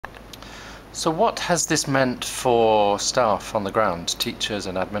So what has this meant for staff on the ground, teachers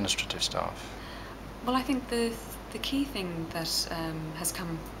and administrative staff? Well, I think the key thing that has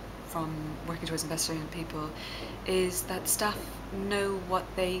come from working towards investing in people is that staff know what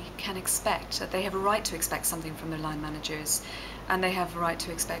they can expect, that they have a right to expect something from their line managers, and they have a right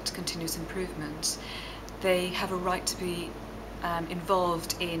to expect continuous improvement. They have a right to be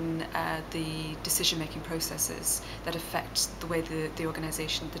involved in the decision-making processes that affect the way the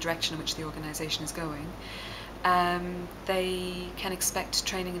organisation, the direction in which the organisation is going. They can expect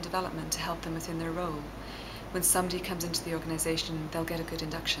training and development to help them within their role. When somebody comes into the organisation, they'll get a good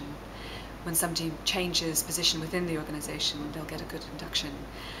induction. When somebody changes position within the organisation, they'll get a good induction.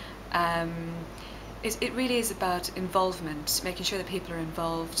 It really is about involvement, making sure that people are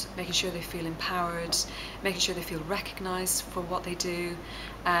involved, making sure they feel empowered, making sure they feel recognised for what they do.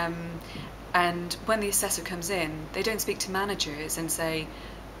 And when the assessor comes in, they don't speak to managers and say,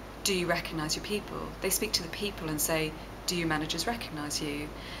 do you recognise your people? They speak to the people and say, do your managers recognise you?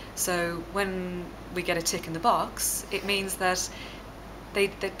 So when we get a tick in the box, it means that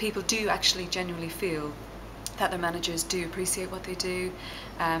people do actually genuinely feel that their managers do appreciate what they do,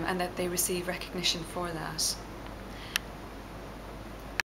 and that they receive recognition for that.